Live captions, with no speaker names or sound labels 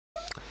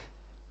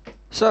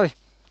So,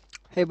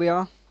 here we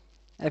are,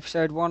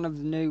 episode 1 of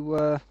the new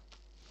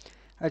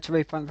How to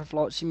Repaint for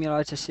Flight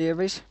Simulator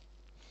series.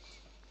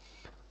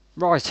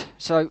 Right,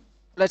 so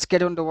let's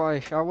get underway,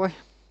 shall we?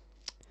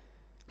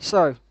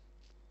 So,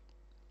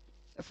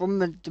 the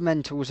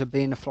fundamentals of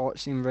being a flight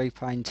sim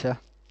repainter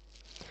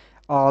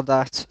are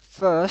that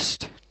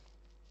first,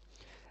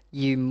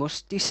 you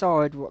must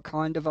decide what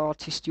kind of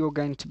artist you're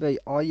going to be.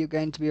 Are you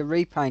going to be a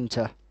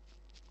repainter?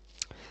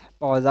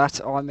 By that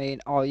I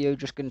mean, are you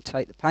just going to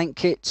take the paint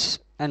kits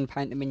and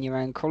paint them in your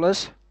own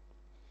colours?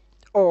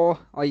 Or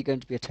are you going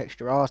to be a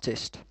texture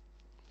artist?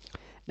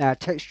 Now, a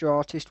texture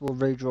artist will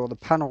redraw the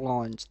panel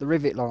lines, the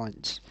rivet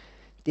lines,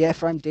 the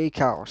airframe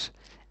decals,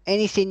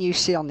 anything you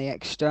see on the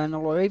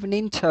external or even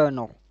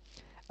internal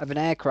of an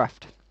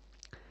aircraft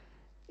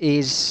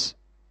is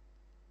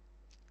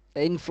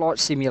in Flight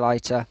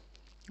Simulator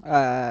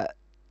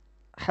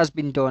has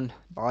been done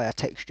by a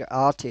texture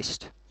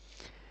artist.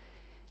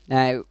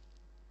 Now,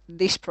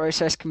 this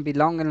process can be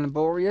long and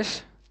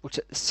laborious, but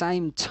at the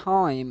same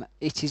time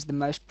it is the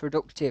most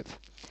productive.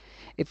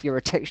 If you're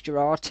a texture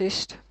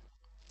artist,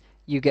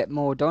 you get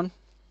more done,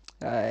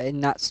 and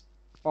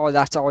by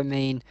that I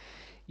mean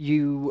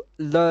you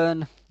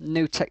learn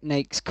new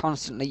techniques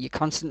constantly. You're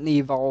constantly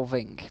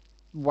evolving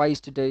ways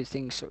to do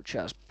things such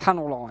as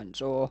panel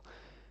lines or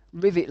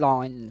rivet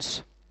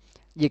lines.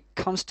 You're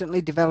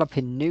constantly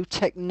developing new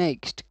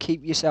techniques to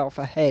keep yourself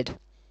ahead.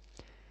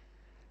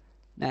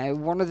 Now,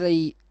 one of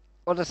the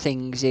other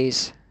things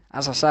is,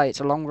 as I say, it's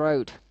a long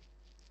road,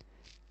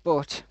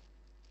 but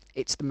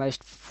it's the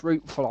most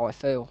fruitful, I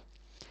feel.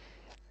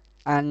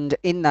 And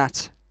in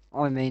that,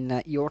 I mean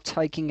that you're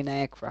taking an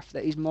aircraft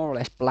that is more or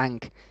less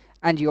blank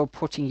and you're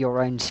putting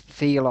your own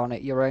feel on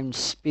it, your own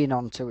spin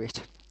onto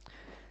it.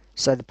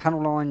 So the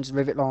panel lines,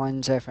 rivet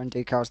lines, airframe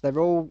decals, they're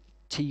all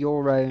to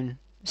your own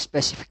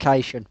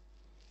specification.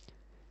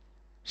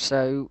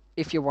 So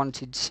if you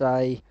wanted,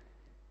 say,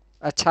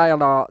 a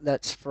tail art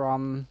that's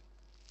from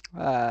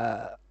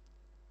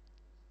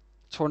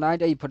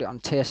Tornado, you put it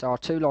on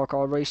TSR2 like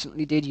I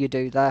recently did, you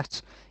do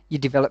that. You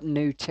develop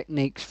new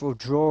techniques for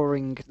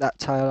drawing that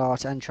tail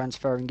art and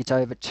transferring it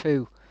over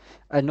to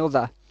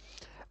another.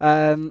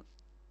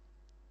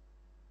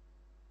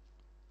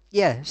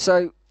 Yeah,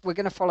 so we're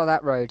going to follow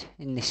that road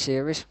in this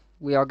series.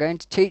 We are going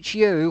to teach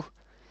you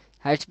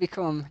how to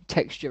become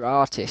texture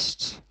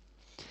artists.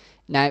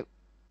 Now,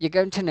 you're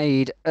going to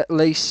need at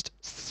least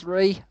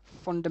 3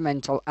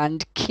 fundamental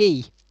and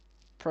key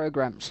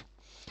programs.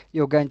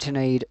 You're going to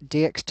need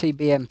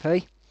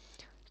DXT-BMP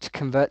to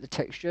convert the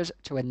textures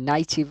to a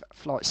native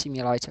Flight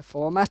Simulator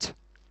format.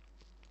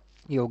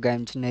 You're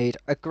going to need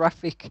a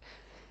graphic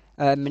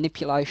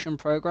manipulation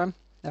program,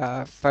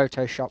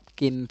 Photoshop,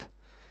 GIMP,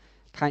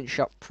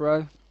 PaintShop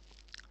Pro,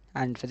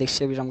 and for this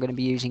series I'm going to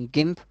be using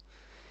GIMP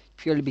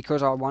purely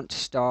because I want to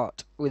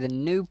start with a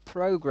new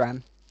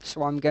program,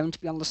 so I'm going to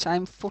be on the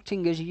same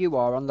footing as you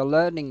are on the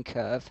learning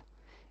curve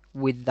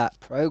with that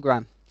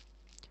program.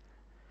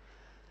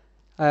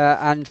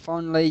 And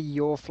finally,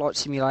 your flight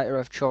simulator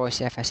of choice,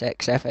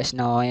 FSX,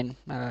 FS9,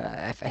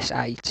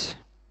 FS8,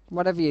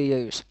 whatever you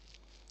use.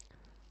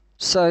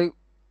 So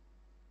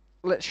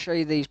let's show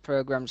you these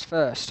programs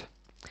first.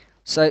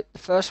 So the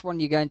first one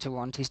you're going to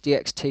want is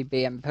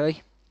DXT-BMP,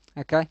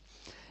 okay?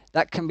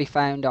 That can be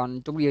found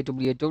on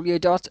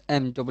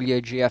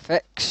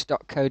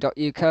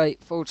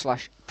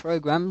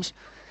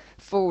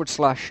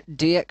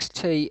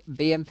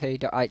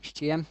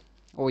www.mwgfx.co.uk/programs/dxtbmp.htm,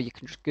 or you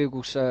can just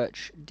Google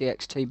search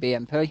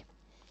DXT-BMP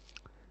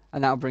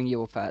and that'll bring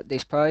you up at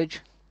this page.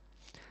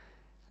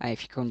 And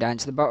if you come down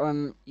to the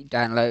bottom, you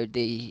download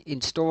the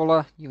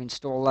installer, you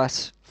install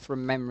that.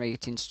 From memory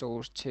it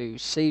installs to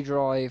C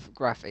drive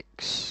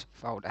graphics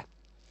folder.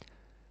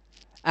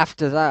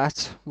 After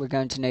that, we're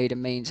going to need a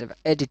means of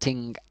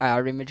editing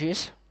our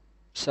images.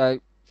 So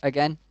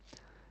again,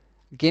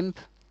 GIMP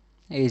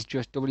is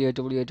just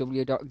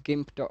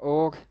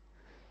www.gimp.org,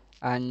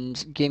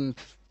 and GIMP,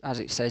 as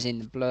it says in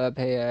the blurb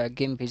here,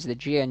 GIMP is the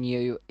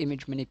GNU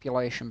image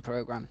manipulation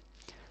program.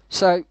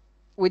 So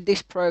with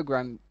this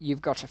program,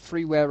 you've got a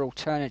freeware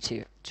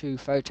alternative to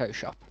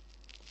Photoshop.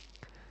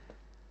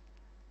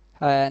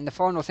 And the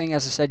final thing,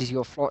 as I said, is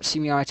your flight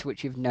simulator,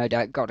 which you've no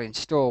doubt got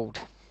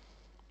installed.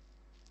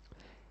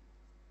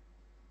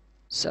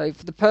 So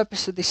for the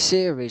purpose of this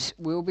series,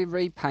 we'll be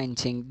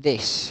repainting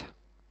this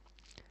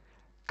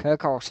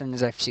Kirk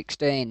Olsen's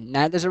F-16.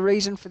 Now there's a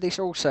reason for this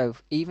also,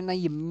 even though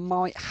you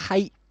might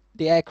hate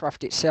the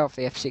aircraft itself,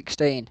 the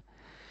F-16.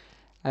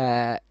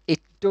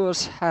 It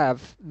does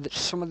have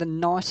some of the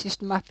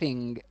nicest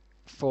mapping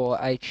for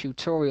a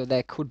tutorial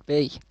there could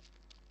be.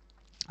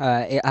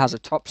 It has a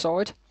top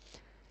side,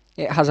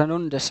 it has an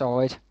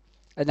underside,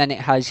 and then it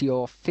has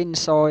your fin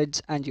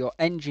sides and your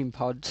engine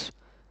pods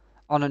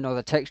on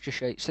another texture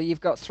sheet. So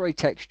you've got 3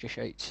 texture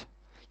sheets.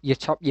 Your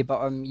top, your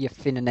bottom, your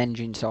fin and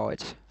engine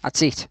sides.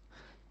 That's it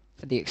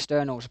for the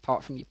externals,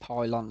 apart from your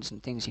pylons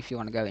and things if you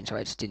want to go into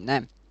editing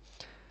them.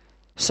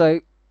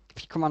 So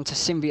if you come on to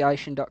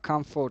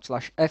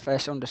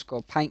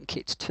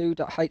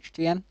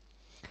simviation.com/fs_paintkits2.htm,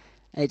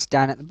 it's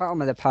down at the bottom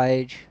of the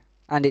page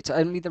and it's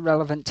only the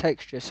relevant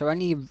texture, so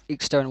any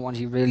external ones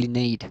you really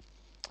need.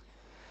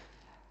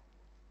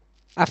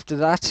 After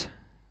that,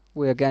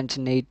 we're going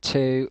to need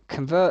to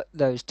convert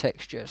those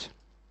textures.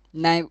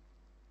 Now,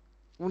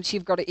 once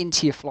you've got it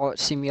into your flight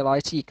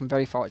simulator, you can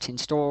verify it's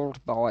installed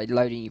by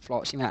loading your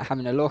flight simulator,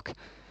 having a look.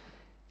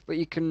 But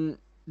you can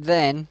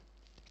then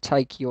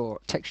take your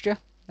texture,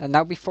 and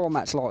there'll be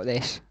formats like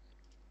this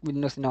with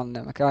nothing on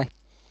them, okay?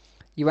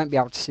 You won't be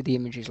able to see the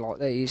images like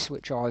these,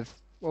 which I've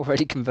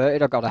already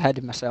converted. I got ahead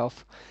of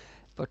myself.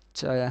 But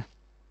so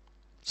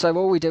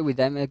all we do with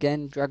them,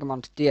 again, drag them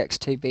onto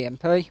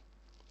DX2BMP.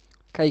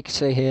 Okay, you can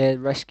see here,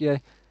 rescue.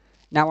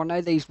 Now I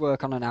know these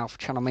work on an alpha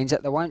channel, means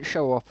that they won't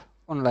show up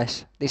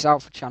unless this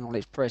alpha channel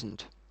is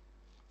present.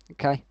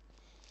 Okay.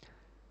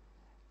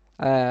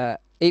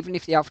 Even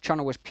if the alpha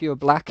channel was pure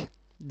black,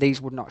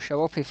 these would not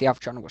show up. If the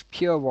alpha channel was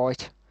pure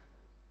white,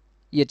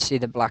 you'd see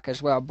the black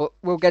as well. But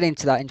we'll get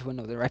into that into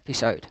another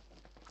episode.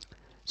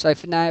 So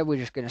for now, we're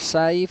just going to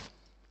save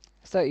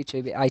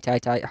 32-bit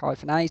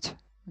 888-8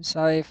 and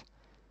save.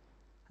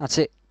 That's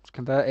it. It's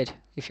converted.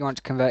 If you want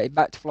to convert it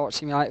back to Flight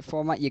Simulator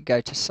format, you go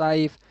to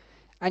save.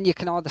 And you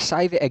can either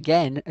save it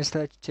again as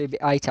 32-bit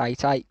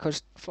 888,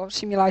 because Flight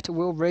Simulator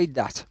will read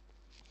that,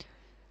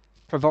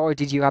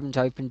 provided you haven't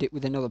opened it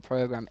with another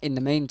program in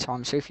the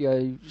meantime. So if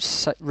you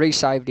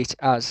resaved it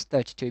as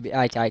 32-bit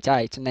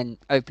 888 and then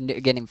opened it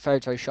again in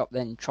Photoshop,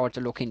 then tried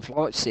to look in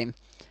Flight Sim,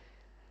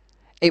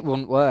 it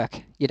wouldn't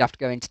work. You'd have to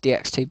go into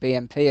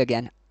DX2BMP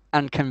again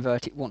and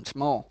convert it once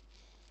more.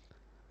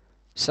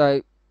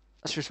 So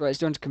that's just what it's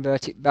done. To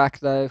convert it back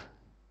though,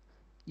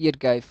 you'd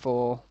go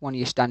for one of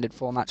your standard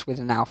formats with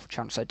an alpha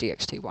channel, so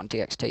DXT1,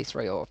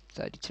 DXT3 or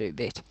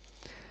 32-bit.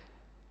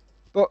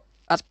 But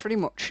that's pretty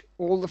much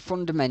all the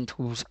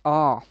fundamentals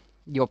are.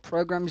 Your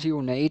programs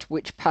you'll need,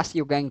 which path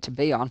you're going to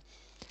be on,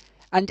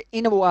 and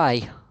in a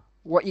way,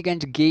 what you're going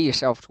to gear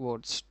yourself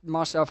towards.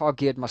 Myself, I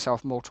geared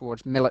myself more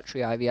towards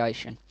military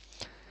aviation.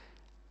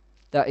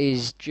 That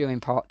is due in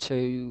part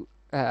to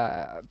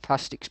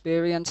past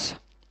experience,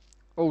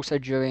 also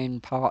due in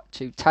part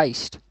to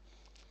taste.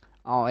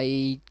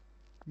 I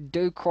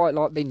do quite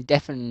like being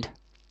deafened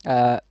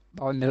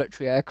by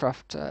military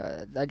aircraft.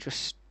 They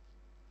just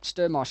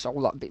stir my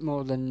soul that bit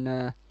more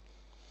than,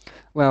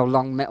 well,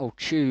 long metal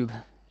tube.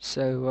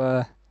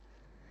 So,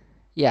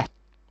 yeah.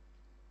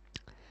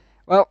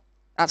 Well,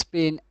 that's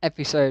been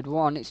episode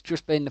 1. It's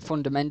just been the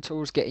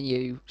fundamentals, getting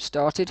you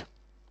started.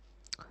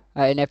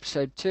 In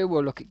episode 2,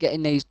 we'll look at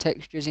getting these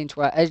textures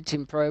into our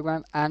editing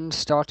program and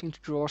starting to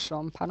draw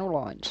some panel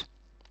lines.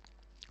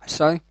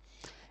 So,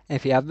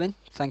 if you have been,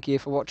 thank you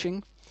for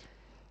watching.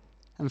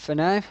 And for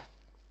now,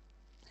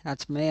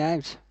 that's me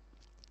out.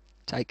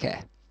 Take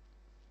care.